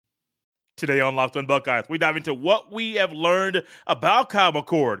Today on Locked on Buckeyes, we dive into what we have learned about Kyle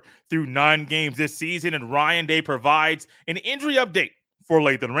McCord through 9 games this season, and Ryan Day provides an injury update for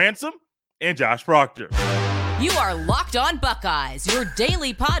Lathan Ransom and Josh Proctor. You are Locked on Buckeyes, your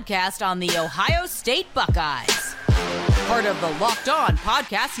daily podcast on the Ohio State Buckeyes. Part of the Locked on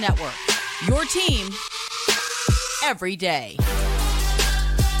Podcast Network, your team every day.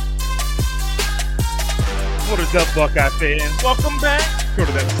 What is up, Buckeye fans? Welcome back to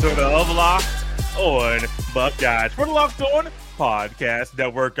another episode of Locked on Buckeyes for the Locked on Podcast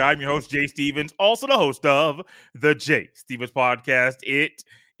Network. I'm your host, Jay Stevens, also the host of the Jay Stevens Podcast. It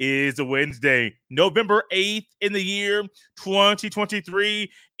is a Wednesday, November 8th in the year 2023,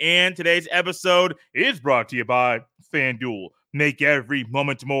 and today's episode is brought to you by FanDuel. Make every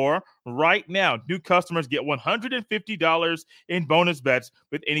moment more. Right now, new customers get $150 in bonus bets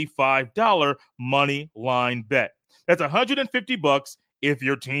with any $5 money line bet. That's $150 if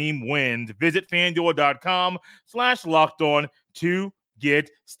your team wins. Visit FanDuel.com/lockedon to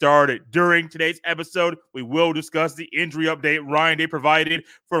get started. During today's episode, we will discuss the injury update Ryan Day provided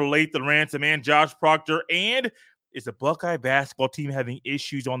for Lathan Ransom and Josh Proctor. And is the Buckeye basketball team having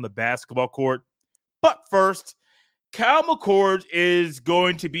issues on the basketball court? But first, Kyle McCord is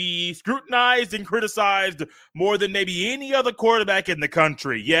going to be scrutinized and criticized more than maybe any other quarterback in the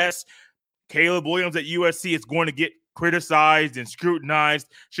country. Yes, Caleb Williams at USC is going to get criticized and scrutinized.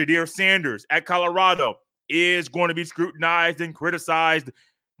 Shedeur Sanders at Colorado is going to be scrutinized and criticized.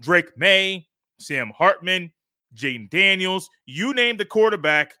 Drake May, Sam Hartman, Jaden Daniels, you name the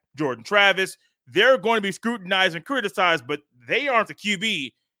quarterback, Jordan Travis, they're going to be scrutinized and criticized, but they aren't the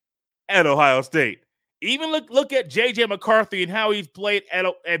QB at Ohio State. Even look at J.J. McCarthy and how he's played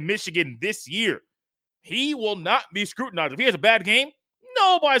at Michigan this year. He will not be scrutinized. If he has a bad game,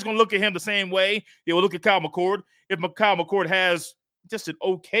 nobody's going to look at him the same way they will look at Kyle McCord if Kyle McCord has just an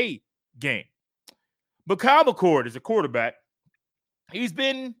okay game. But Kyle McCord is a quarterback. He's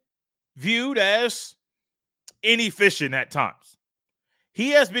been viewed as inefficient at times. He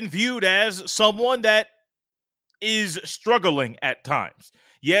has been viewed as someone that is struggling at times.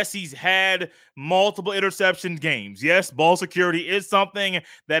 Yes, he's had multiple interception games. Yes, ball security is something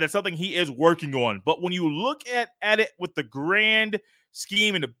he is working on. But when you look at it with the grand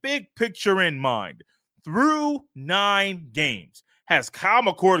scheme and the big picture in mind, through 9 games, has Kyle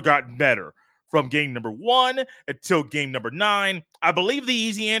McCord gotten better from game number 1 until game number 9? I believe the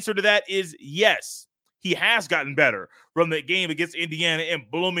easy answer to that is yes. He has gotten better from the game against Indiana in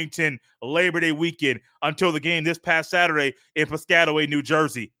Bloomington Labor Day weekend until the game this past Saturday in Piscataway, New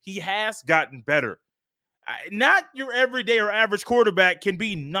Jersey. He has gotten better. Not your everyday or average quarterback can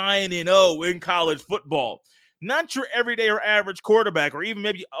be 9-0 in college football. Not your everyday or average quarterback, or even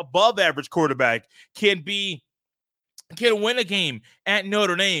maybe above average quarterback, can win a game at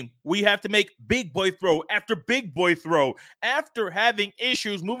Notre Dame. We have to make big boy throw after big boy throw after having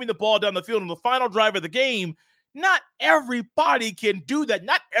issues moving the ball down the field on the final drive of the game. Not everybody can do that.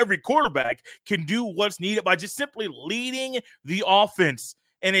 Not every quarterback can do what's needed by just simply leading the offense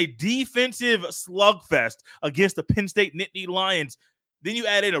in a defensive slugfest against the Penn State Nittany Lions. Then you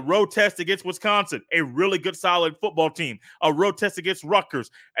add in a road test against Wisconsin, a really good, solid football team. A road test against Rutgers,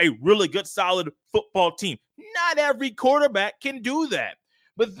 a really good, solid football team. Not every quarterback can do that.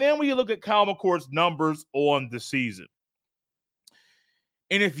 But then when you look at Kyle McCord's numbers on the season,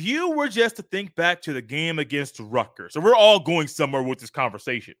 and if you were just to think back to the game against Rutgers, so we're all going somewhere with this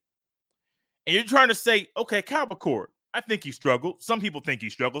conversation, and you're trying to say, okay, Kyle McCord, I think he struggled. Some people think he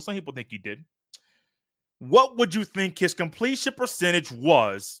struggled. Some people think he didn't. What would you think his completion percentage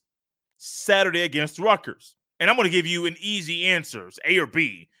was Saturday against Rutgers? And I'm going to give you an easy answers, A or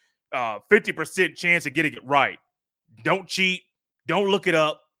B. 50% chance of getting it right. Don't cheat. Don't look it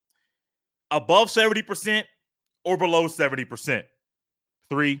up. Above 70% or below 70%.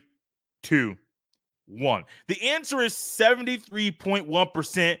 3, 2, 1. The answer is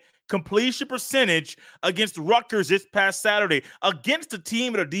 73.1% completion percentage against Rutgers this past Saturday, against a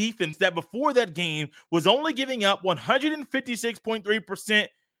team and a defense that before that game was only giving up 156.3%,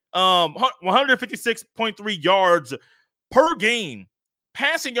 156.3 yards per game.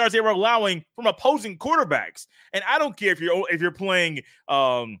 Passing yards they were allowing from opposing quarterbacks. And I don't care if you're playing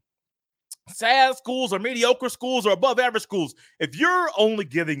sad schools or mediocre schools or above average schools. If you're only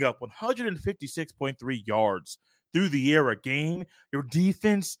giving up 156.3 yards through the air a game, your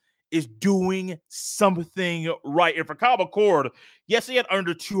defense is doing something right. And for Kyle McCord, yes, he had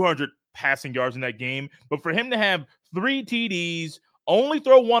under 200 passing yards in that game, but for him to have 3 TDs, only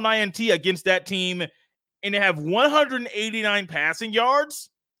throw 1 INT against that team, and to have 189 passing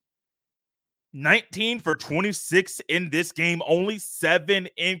yards, 19 for 26 in this game, only 7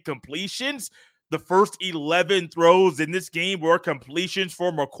 incompletions. The first 11 throws in this game were completions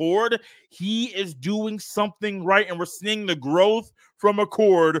for McCord. He is doing something right, and we're seeing the growth from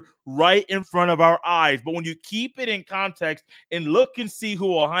McCord right in front of our eyes. But when you keep it in context and look and see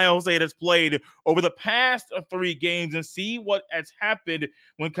who Ohio State has played over the past 3 games and see what has happened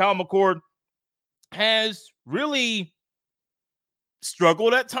when Kyle McCord has really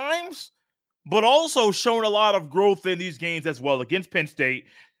struggled at times, but also shown a lot of growth in these games as well. Against Penn State,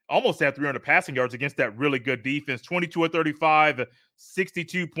 almost had 300 passing yards against that really good defense. 22 of 35,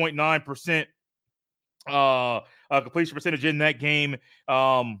 62.9% completion percentage in that game.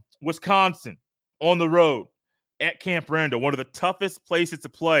 Wisconsin on the road at Camp Randall, one of the toughest places to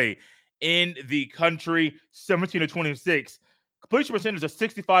play in the country. 17 of 26. Completion percentage of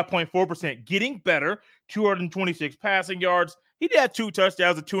 65.4%, getting better. 226 passing yards. He had 2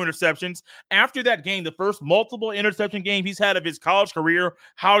 touchdowns and 2 interceptions. After that game, the first multiple interception game he's had of his college career,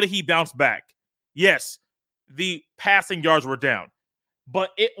 how did he bounce back? Yes, the passing yards were down, but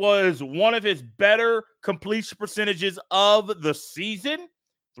it was one of his better completion percentages of the season.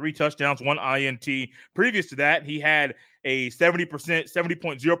 3 touchdowns, 1 INT. Previous to that, he had a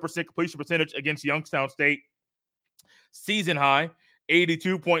 70.0% completion percentage against Youngstown State. Season high,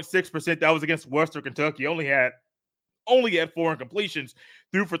 82.6%. That was against Western Kentucky. Only had 4 incompletions,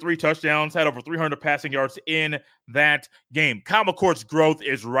 threw for 3 touchdowns, had over 300 passing yards in that game. Kyle McCord's growth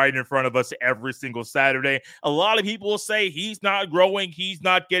is right in front of us every single Saturday. A lot of people will say he's not growing, he's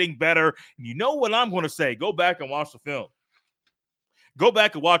not getting better. You know what I'm going to say? Go back and watch the film. Go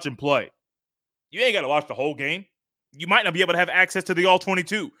back and watch him play. You ain't got to watch the whole game. You might not be able to have access to the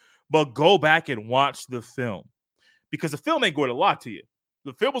All-22, but go back and watch the film, because the film ain't going to lie to you.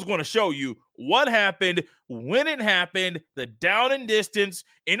 The film is going to show you what happened, when it happened, the down and distance,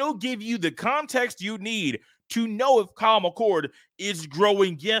 and it'll give you the context you need to know if Kyle McCord is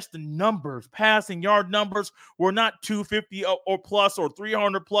growing. Yes, the numbers, passing yard numbers, were not 250 or plus or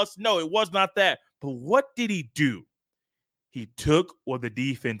 300 plus. No, it was not that. But what did he do? He took what the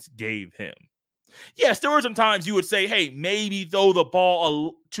defense gave him. Yes, there were some times you would say, hey, maybe throw the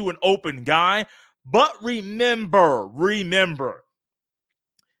ball to an open guy. But remember,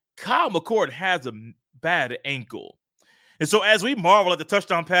 Kyle McCord has a bad ankle. And so as we marvel at the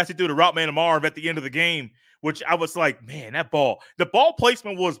touchdown pass he threw to Route Man and Marv at the end of the game, which I was like, man, the ball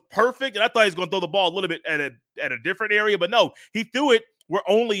placement was perfect. And I thought he was going to throw the ball a little bit at a different area. But no, he threw it where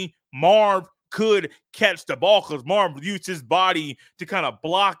only Marv could catch the ball, because Marv used his body to kind of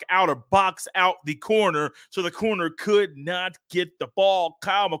block out or box out the corner, so the corner could not get the ball.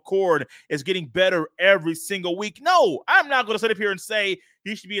 Kyle McCord is getting better every single week. No, I'm not going to sit up here and say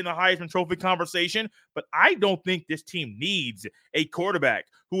he should be in the Heisman Trophy conversation, but I don't think this team needs a quarterback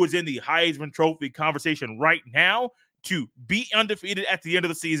who is in the Heisman Trophy conversation right now to be undefeated at the end of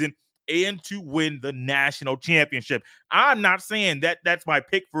the season and to win the national championship. I'm not saying that that's my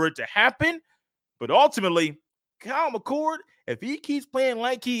pick for it to happen, but ultimately, Kyle McCord, if he keeps playing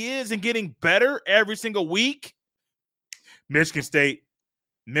like he is and getting better every single week, Michigan State,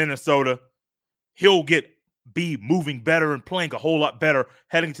 Minnesota, he'll be moving better and playing a whole lot better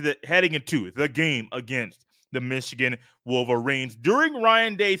heading into the game against the Michigan Wolverines. During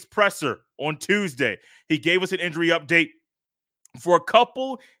Ryan Day's presser on Tuesday, he gave us an injury update for a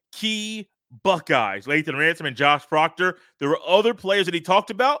couple key Buckeyes, Lathan Ransom and Josh Proctor. There were other players that he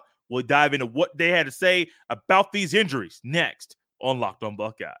talked about. We'll dive into what they had to say about these injuries next on Locked On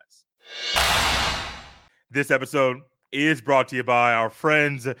Buckeyes. This episode is brought to you by our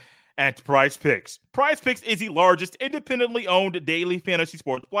friends at Prize Picks. Prize Picks is the largest independently owned daily fantasy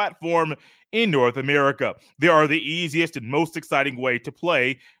sports platform in North America. They are the easiest and most exciting way to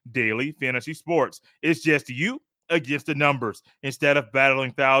play daily fantasy sports. It's just you against the numbers. Instead of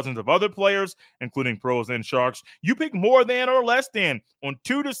battling thousands of other players, including pros and sharks, you pick more than or less than on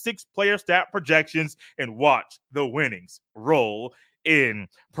 2 to 6 player stat projections and watch the winnings roll in.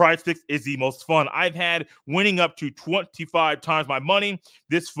 Prize Picks is the most fun I've had, winning up to 25 times my money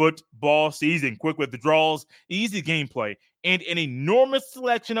this football season. Quick withdrawals, easy gameplay, and an enormous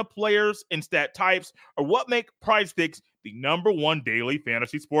selection of players and stat types are what make Prize Picks the #1 daily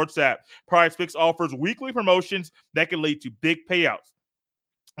fantasy sports app. Prize Picks offers weekly promotions that can lead to big payouts,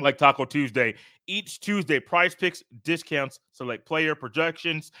 like Taco Tuesday. Each Tuesday, Prize Picks discounts select player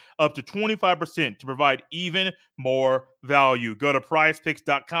projections up to 25% to provide even more value. Go to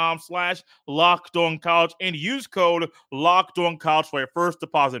prizepicks.com/LockedOnCollege and use code LockedOnCollege for your first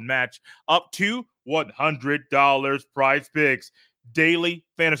deposit match up to $100. Prize Picks, daily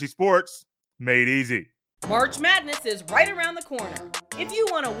fantasy sports made easy. March Madness is right around the corner. If you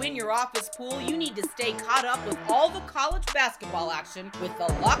want to win your office pool, you need to stay caught up with all the college basketball action with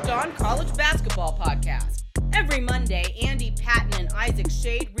the Locked On College Basketball Podcast. Every Monday, Andy Patton and Isaac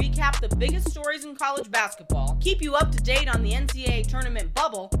Shade recap the biggest stories in college basketball, keep you up to date on the NCAA tournament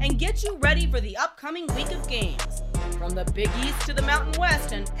bubble, and get you ready for the upcoming week of games. From the Big East to the Mountain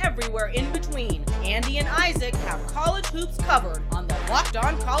West and everywhere in between, Andy and Isaac have college hoops covered on the Locked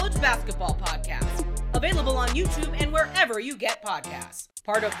On College Basketball Podcast. Available on YouTube and wherever you get podcasts.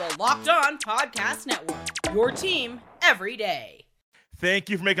 Part of the Locked On Podcast Network. Your team every day. Thank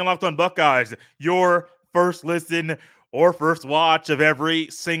you for making Locked On Buckeyes your first listen or first watch of every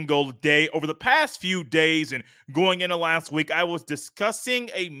single day. Over the past few days and going into last week, I was discussing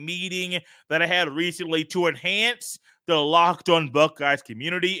a meeting that I had recently to enhance the Locked On Buckeyes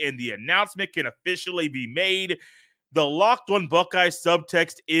community, and the announcement can officially be made. The Locked On Buckeyes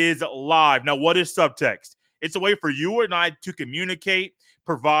subtext is live. Now, what is subtext? It's a way for you and I to communicate,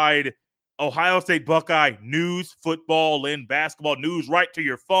 provide Ohio State Buckeye news, football, and basketball news right to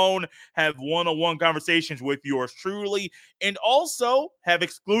your phone, have one-on-one conversations with yours truly, and also have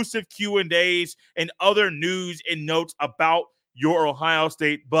exclusive Q&As and other news and notes about your Ohio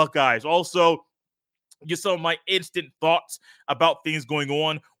State Buckeyes. Also, get some of my instant thoughts about things going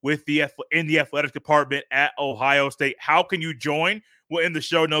on with in the athletic department at Ohio State. How can you join? Well, in the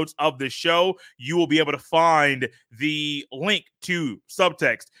show notes of the show, you will be able to find the link to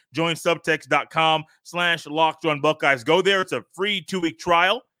Subtext. Join subtext.com/LockedOnBuckeyes. Go there. It's a free 2-week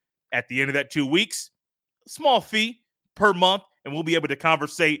trial. At the end of that 2 weeks, small fee per month, and we'll be able to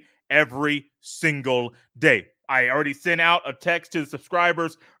conversate every single day. I already sent out a text to the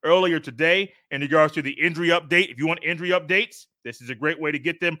subscribers earlier today in regards to the injury update. If you want injury updates, this is a great way to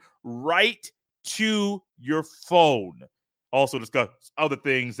get them right to your phone. Also discuss other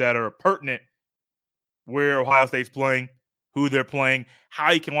things that are pertinent, where Ohio State's playing, who they're playing,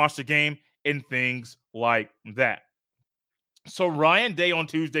 how you can watch the game, and things like that. So Ryan Day on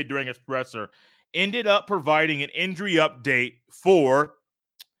Tuesday during his presser ended up providing an injury update for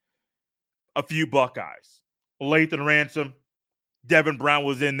a few Buckeyes. Lathan Ransom, Devin Brown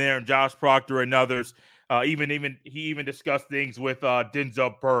was in there, and Josh Proctor and others. He even discussed things with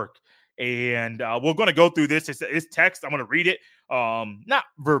Denzel Burke. And we're going to go through this. It's text. I'm going to read it. Not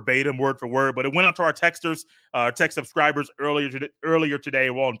verbatim, word for word, but it went out to our texters, text subscribers earlier today,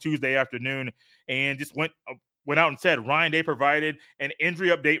 well, on Tuesday afternoon, and just went out and said Ryan Day provided an injury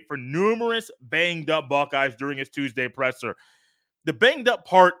update for numerous banged up Buckeyes during his Tuesday presser. The banged up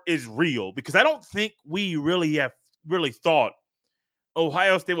part is real because I don't think we really thought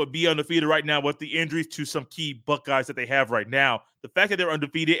Ohio State would be undefeated right now with the injuries to some key Buckeyes that they have right now. The fact that they're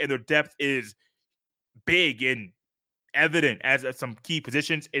undefeated and their depth is big and evident as at some key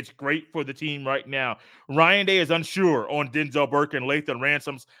positions, it's great for the team right now. Ryan Day is unsure on Denzel Burke and Lathan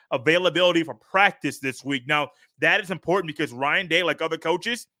Ransom's availability for practice this week. Now, that is important because Ryan Day, like other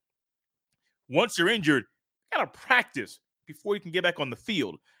coaches, once you're injured, you got to practice before you can get back on the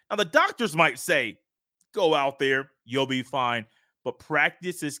field. Now, the doctors might say, go out there, you'll be fine. But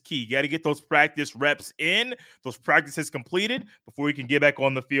practice is key. You got to get those practice reps in, those practices completed before you can get back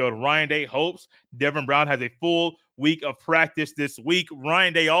on the field. Ryan Day hopes Devin Brown has a full week of practice this week.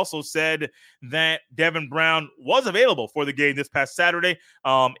 Ryan Day also said that Devin Brown was available for the game this past Saturday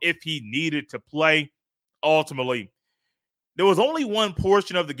if he needed to play. Ultimately, there was only one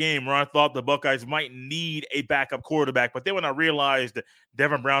portion of the game where I thought the Buckeyes might need a backup quarterback. But then when I realized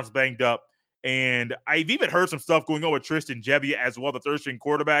Devin Brown's banged up, and I've even heard some stuff going on with Tristan Gebbia as well, the third-string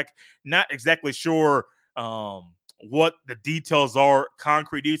quarterback. Not exactly sure what the details are,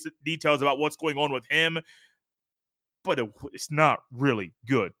 concrete details about what's going on with him, but it's not really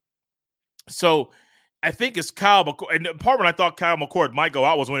good. So I think it's Kyle McCord. And the part when I thought Kyle McCord might go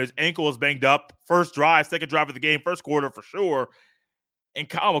out was when his ankle was banged up. First drive, second drive of the game, first quarter for sure. And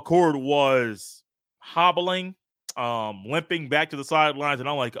Kyle McCord was hobbling, limping back to the sidelines, and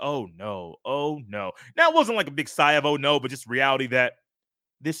I'm like, oh no. Now, it wasn't like a big sigh of oh no, but just reality that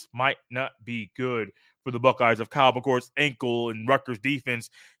this might not be good for the Buckeyes if Kyle McCord's ankle and Rutgers defense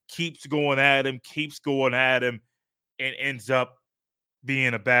keeps going at him, and ends up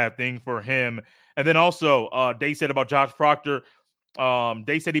being a bad thing for him. And then also, Day said about Josh Proctor,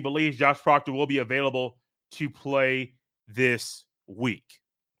 Day said he believes Josh Proctor will be available to play this week.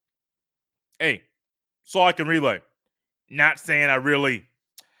 Hey, so I can relay. Not saying I really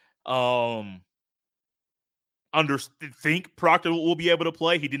think Proctor will be able to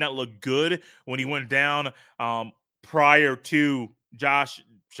play. He did not look good when he went down prior to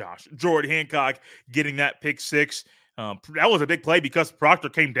Jordan Hancock getting that pick six. That was a big play because Proctor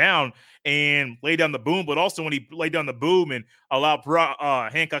came down and laid down the boom, but also when he laid down the boom and allowed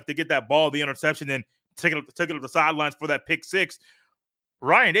Hancock to get that ball, the interception, then took it to the sidelines for that pick six.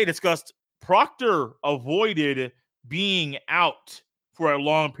 Ryan Day discussed Proctor avoided being out for a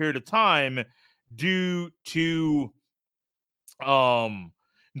long period of time due to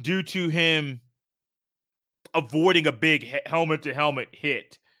him avoiding a big helmet-to-helmet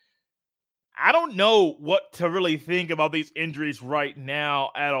hit. I don't know what to really think about these injuries right now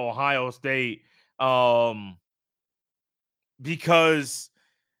at Ohio State, because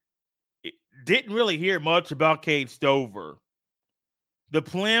it didn't really hear much about Cade Stover. The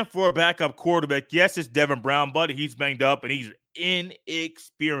plan for a backup quarterback, yes, it's Devin Brown, but he's banged up and he's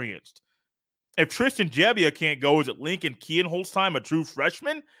inexperienced. If Tristan Gebbia can't go, is it Lincoln Kienholzheim, a true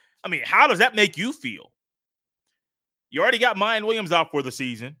freshman? I mean, how does that make you feel? You already got Mayan Williams out for the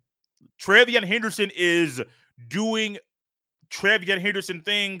season. Travion Henderson is doing Travion Henderson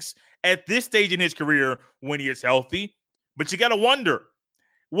things at this stage in his career when he is healthy. But you got to wonder,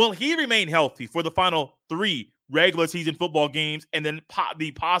 will he remain healthy for the final 3 regular season football games and then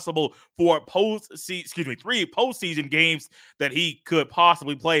the possible 3 postseason games that he could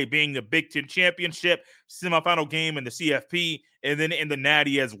possibly play, being the Big Ten Championship, semifinal game in the CFP, and then in the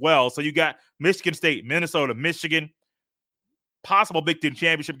Natty as well. So you got Michigan State, Minnesota, Michigan, possible Big Ten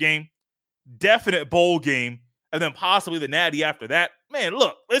Championship game, definite bowl game, and then possibly the Natty after that. Man,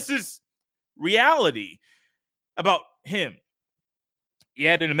 look, this is reality about him. You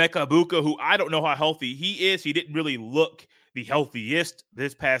had Emeka Egbuka, who I don't know how healthy he is. He didn't really look the healthiest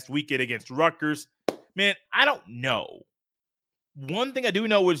this past weekend against Rutgers. Man, I don't know. One thing I do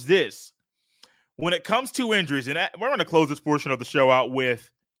know is this. When it comes to injuries, and we're going to close this portion of the show out with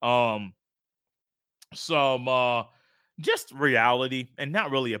some just reality and not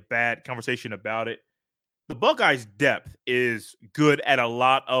really a bad conversation about it. The Buckeyes' depth is good at a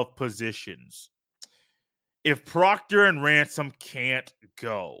lot of positions. If Proctor and Ransom can't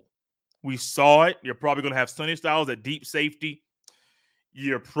go, we saw it. You're probably going to have Sonny Styles at deep safety.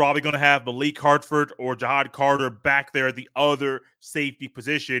 You're probably going to have Malik Hartford or Jihad Carter back there at the other safety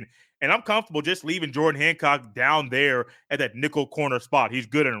position. And I'm comfortable just leaving Jordan Hancock down there at that nickel corner spot. He's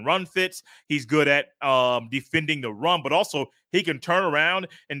good in run fits. He's good at defending the run, but also he can turn around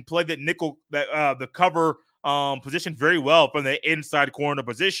and play that nickel, the cover position very well from the inside corner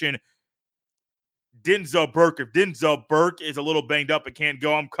position. Denzel Burke, if Denzel Burke is a little banged up and can't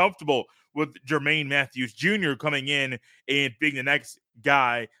go, I'm comfortable with Jermaine Matthews Jr. coming in and being the next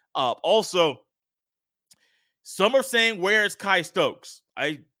guy up. Also, some are saying, where is Kai Stokes?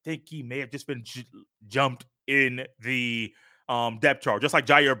 I think he may have just been jumped in the depth chart. Just like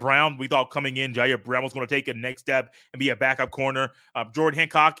Jair Brown, we thought coming in, Jair Brown was going to take a next step and be a backup corner. Jordan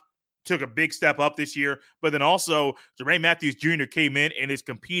Hancock took a big step up this year, but then also Jermaine Matthews Jr. came in and is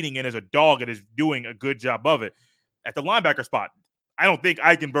competing and is a dog and is doing a good job of it. At the linebacker spot, I don't think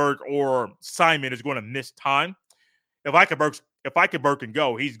Eichenberg or Simon is going to miss time. If Eichenberg can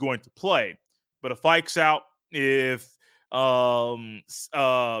go, he's going to play. But if Ike's out, if Chambers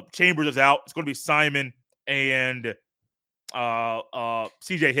is out, it's going to be Simon and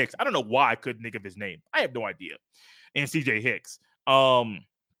CJ Hicks. I don't know why I couldn't think of his name. I have no idea. And CJ Hicks.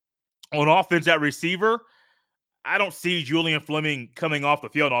 On offense at receiver, I don't see Julian Fleming coming off the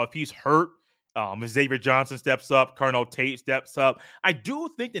field. Now, if he's hurt, Xavier Johnson steps up, Carnell Tate steps up. I do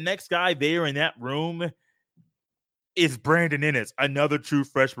think the next guy there in that room is Brandon Ennis, another true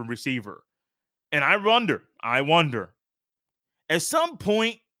freshman receiver. And I wonder, at some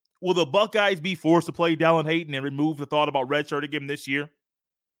point, will the Buckeyes be forced to play Dallin Hayden and remove the thought about redshirting him this year?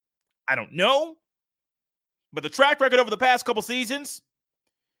 I don't know. But the track record over the past couple seasons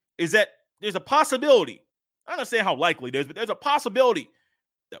is that there's a possibility. I'm not saying how likely it is, but there's a possibility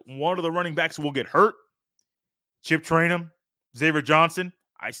that one of the running backs will get hurt. Chip Trainum, Xavier Johnson.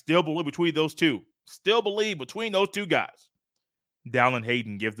 I still believe between those two. Guys, Dallin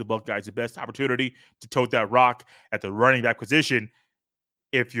Hayden gives the Buckeyes the best opportunity to tote that rock at the running back position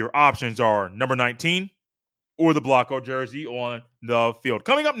if your options are number 19 or the block or jersey on the field.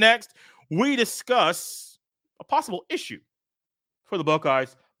 Coming up next, we discuss a possible issue for the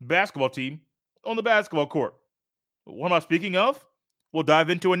Buckeyes basketball team on the basketball court. What am I speaking of? We'll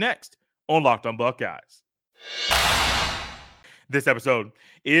dive into it next on Locked on Buckeyes. This episode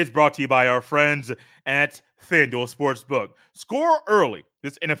is brought to you by our friends at FanDuel Sportsbook. Score early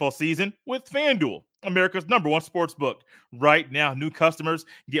this NFL season with FanDuel, America's #1 sportsbook. Right now, new customers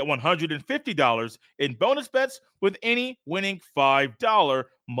get $150 in bonus bets with any winning $5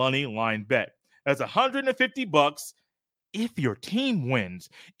 money line bet. That's $150 if your team wins.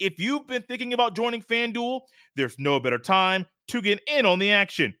 If you've been thinking about joining FanDuel, there's no better time to get in on the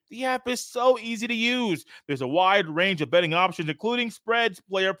action. The app is so easy to use. There's a wide range of betting options, including spreads,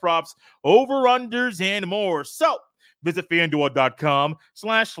 player props, over-unders, and more. So visit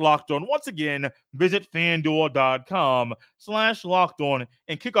FanDuel.com/LockedOn. Once again, visit FanDuel.com/LockedOn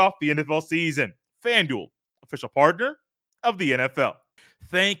and kick off the NFL season. FanDuel, official partner of the NFL.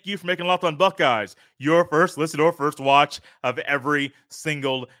 Thank you for making Locked On Buckeyes your first listen or first watch of every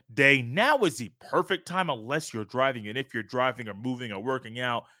single day. Now is the perfect time, unless you're driving, and if you're driving or moving or working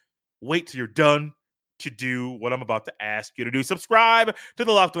out, wait till you're done to do what I'm about to ask you to do. Subscribe to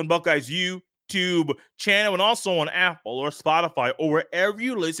the Locked On Buckeyes YouTube channel and also on Apple or Spotify or wherever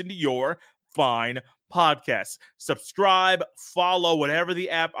you listen to your fine podcasts. Subscribe, follow, whatever the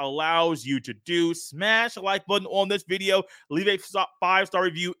app allows you to do. Smash the like button on this video. Leave a 5-star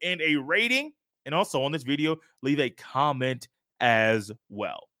review and a rating. And also on this video, leave a comment as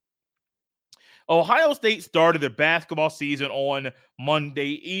well. Ohio State started their basketball season on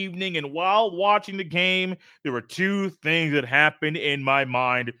Monday evening, and while watching the game, there were two things that happened in my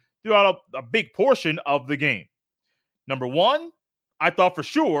mind throughout a big portion of the game. Number one, I thought for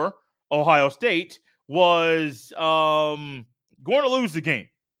sure Ohio State was going to lose the game.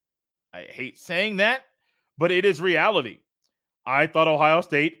 I hate saying that, but it is reality. I thought Ohio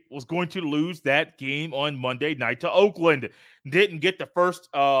State was going to lose that game on Monday night to Oakland. Didn't get the first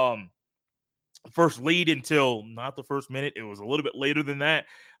lead until not the first minute. It was a little bit later than that.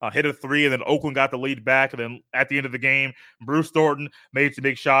 Hit a three, and then Oakland got the lead back. And then at the end of the game, Bruce Thornton made some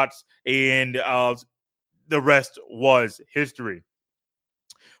big shots, and the rest was history.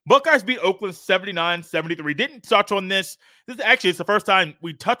 Buckeyes beat Oakland 79-73. Didn't touch on this. It's the first time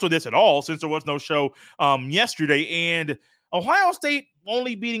we touched on this at all since there was no show yesterday. And Ohio State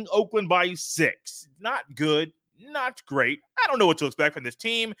only beating Oakland by 6. Not good. Not great. I don't know what to expect from this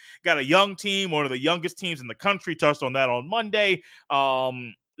team. Got a young team, one of the youngest teams in the country. Touched on that on Monday.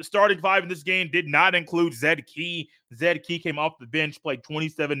 The starting five in this game did not include Zed Key. Zed Key came off the bench, played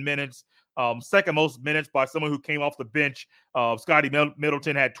 27 minutes. Second most minutes by someone who came off the bench. Scotty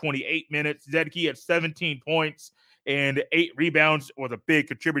Middleton had 28 minutes. Zed Key had 17 points and 8 rebounds, was a big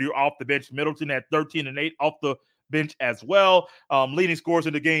contributor off the bench. Middleton had 13 and 8 off the bench as well. Leading scorers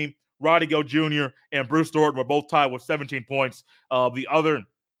in the game, Roddy Go Jr. and Bruce Thornton were both tied with 17 points. The other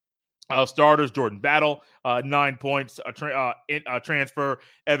starters, Jordan Battle, 9 points. Transfer,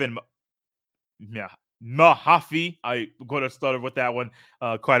 Evan Mahaffey. I'm going to stutter with that one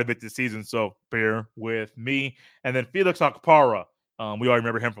quite a bit this season, so bear with me. And then Felix Okpara. We all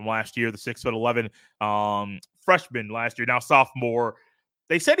remember him from last year, the 6'11" freshman last year, now sophomore.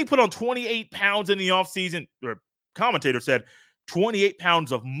 They said he put on 28 pounds in the offseason. Or commentator said 28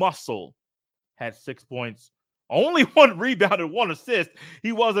 pounds of muscle, had 6 points, only 1 rebound and 1 assist.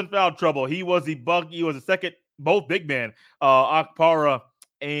 He was in foul trouble. He was the second, both big man, Okpara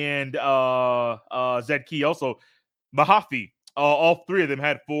and Zed Key, also Mahaffey. All 3 of them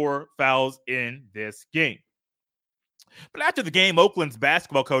had 4 fouls in this game. But after the game, Oakland's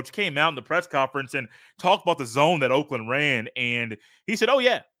basketball coach came out in the press conference and talked about the zone that Oakland ran. And he said, oh,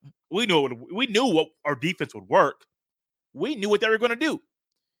 yeah, we knew what our defense would work. We knew what they were going to do.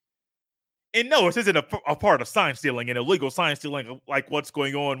 And no, this isn't a part of sign stealing and illegal sign stealing like what's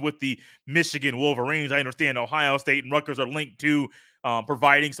going on with the Michigan Wolverines. I understand Ohio State and Rutgers are linked to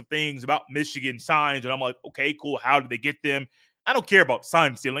providing some things about Michigan signs. And I'm like, okay, cool. How did they get them? I don't care about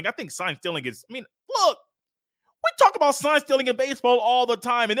sign stealing. I think sign stealing is, look, we talk about sign stealing in baseball all the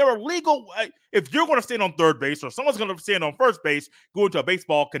time. And there are legal, if you're going to stand on third base or someone's going to stand on first base, go into a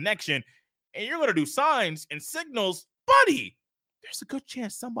baseball connection, and you're going to do signs and signals, buddy, there's a good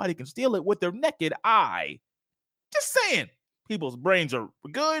chance somebody can steal it with their naked eye. Just saying. People's brains are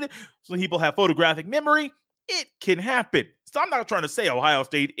good. Some people have photographic memory. It can happen. So I'm not trying to say Ohio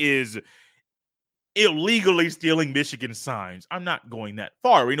State is illegally stealing Michigan signs. I'm not going that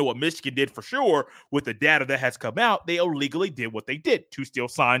far. We know what Michigan did for sure with the data that has come out. They illegally did what they did to steal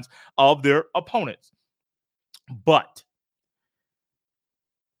signs of their opponents. But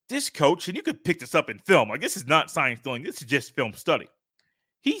this coach, and you could pick this up in film, like this is not sign stealing, this is just film study.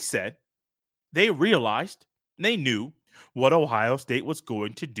 He said they realized, they knew what Ohio State was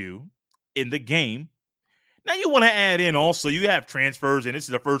going to do in the game. Now you want to add in also, you have transfers, and this is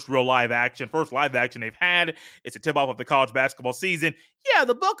the first live action they've had. It's a tip-off of the college basketball season. Yeah,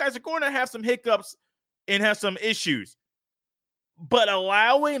 the Buckeyes are going to have some hiccups and have some issues. But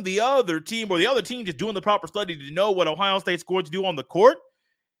allowing the other team or the other team just doing the proper study to know what Ohio State's going to do on the court,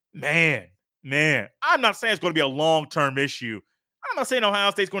 man, I'm not saying it's going to be a long-term issue. I'm not saying Ohio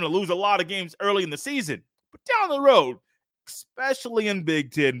State's going to lose a lot of games early in the season. But down the road, especially in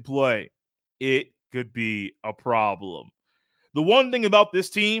Big Ten play, it could be a problem. The one thing about this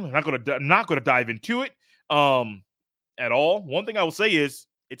team, I'm not gonna dive into it at all. One thing I will say is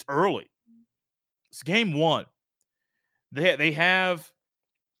it's early. It's game one. They have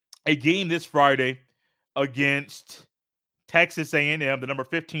a game this Friday against Texas A&M, the number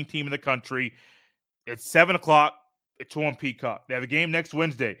 15 team in the country. It's 7 o'clock. It's on Peacock. They have a game next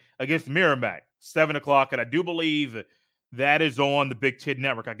Wednesday against Merrimack, 7 o'clock, and I do believe that is on the Big Ten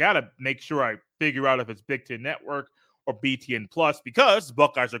Network. I got to make sure I figure out if it's Big Ten Network or BTN Plus because the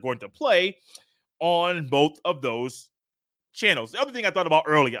Buckeyes are going to play on both of those channels. The other thing I thought about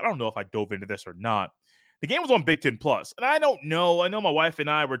earlier, I don't know if I dove into this or not. The game was on Big Ten Plus, and I don't know. I know my wife and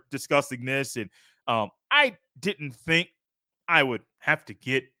I were discussing this, and I didn't think I would have to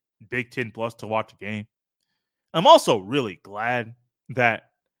get Big Ten Plus to watch a game. I'm also really glad that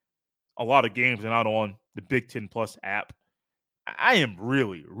a lot of games are not on the Big Ten Plus app. I am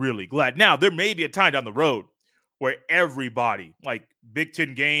really, really glad. Now, there may be a time down the road where everybody, like Big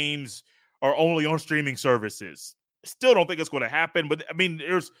Ten games, are only on streaming services. Still don't think it's going to happen, but I mean,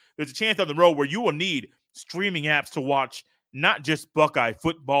 there's a chance down the road where you will need streaming apps to watch not just Buckeye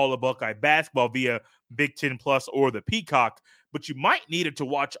football or Buckeye basketball via Big Ten Plus or the Peacock, but you might need it to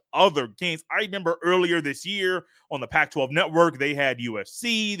watch other games. I remember earlier this year on the Pac-12 network, they had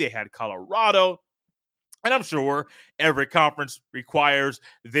USC, they had Colorado, and I'm sure every conference requires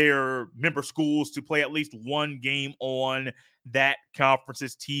their member schools to play at least one game on that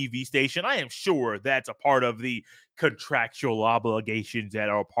conference's TV station. I am sure that's a part of the contractual obligations that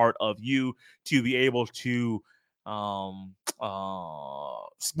are part of you to be able to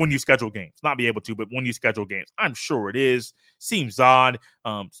when you schedule games, not be able to, but when you schedule games. I'm sure it is. Seems odd.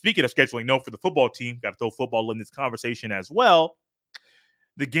 Speaking of scheduling, note for the football team, got to throw football in this conversation as well.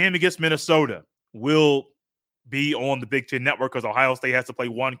 The game against Minnesota will be on the Big Ten Network because Ohio State has to play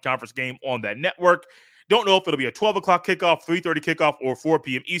one conference game on that network. Don't know if it'll be a 12 o'clock kickoff, 3:30 kickoff, or 4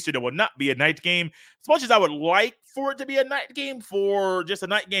 p.m. Eastern. It will not be a night game. As much as I would like for it to be a night game for just a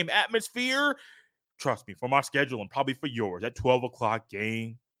night game atmosphere, trust me, for my schedule and probably for yours, that 12 o'clock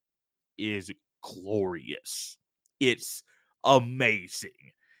game is glorious. It's amazing.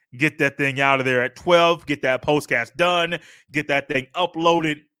 Get that thing out of there at 12, get that postcast done, get that thing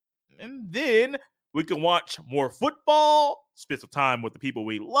uploaded, and then we can watch more football, spend some time with the people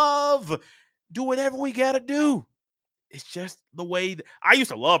we love, do whatever we got to do. It's just the way I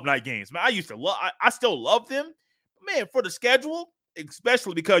used to love night games. Man, I still love them. Man, for the schedule,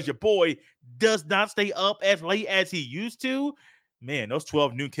 especially because your boy does not stay up as late as he used to. Man, those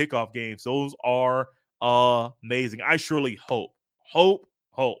 12 noon kickoff games, those are amazing. I surely hope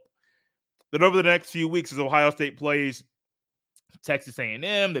that over the next few weeks as Ohio State plays Texas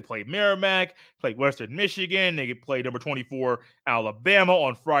A&M, they play Merrimack, play Western Michigan, they play number 24 Alabama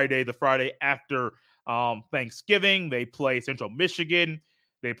on Friday, the Friday after Thanksgiving. They play Central Michigan,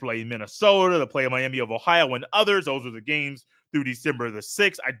 they play Minnesota, they play Miami of Ohio and others. Those are the games through December the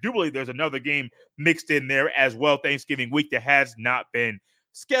 6th. I do believe there's another game mixed in there as well, Thanksgiving week, that has not been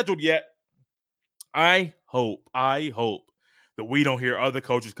scheduled yet. I hope that we don't hear other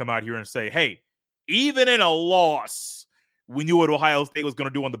coaches come out here and say, hey, even in a loss, we knew what Ohio State was going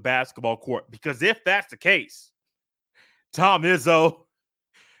to do on the basketball court. Because if that's the case, Tom Izzo,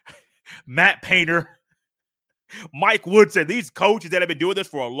 Matt Painter, Mike Woodson, these coaches that have been doing this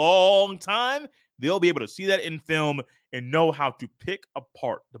for a long time, they'll be able to see that in film and know how to pick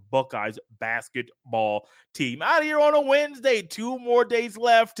apart the Buckeyes basketball team. Out here on a Wednesday, 2 more days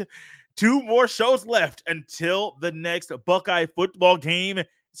left, 2 more shows left until the next Buckeye football game.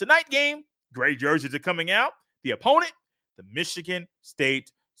 It's a night game. Gray jerseys are coming out. The opponent, the Michigan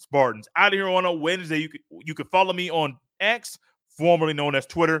State Spartans. Out here on a Wednesday, you can follow me on X, formerly known as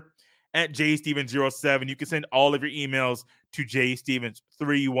Twitter, at jstevens07. You can send all of your emails to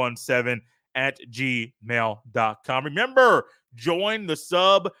jstevens317@gmail.com. Remember, join the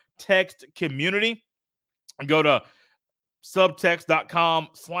subtext community and go to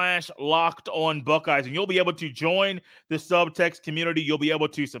subtext.com/lockedonbuckeyes, and you'll be able to join the subtext community. You'll be able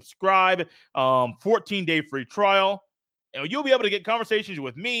to subscribe, 14-day free trial. And you'll be able to get conversations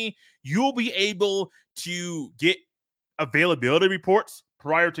with me. You'll be able to get availability reports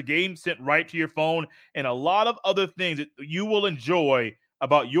prior to games sent right to your phone, and a lot of other things that you will enjoy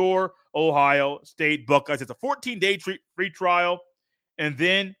about your Ohio State Buckeyes. It's a 14-day free trial, and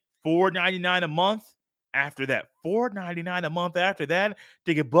then $4.99 a month after that. $4.99 a month after that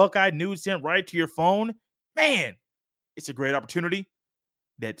to get Buckeye news sent right to your phone. Man, it's a great opportunity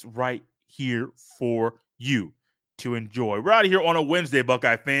that's right here for you to enjoy. We're out of here on a Wednesday,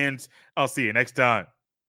 Buckeye fans. I'll see you next time.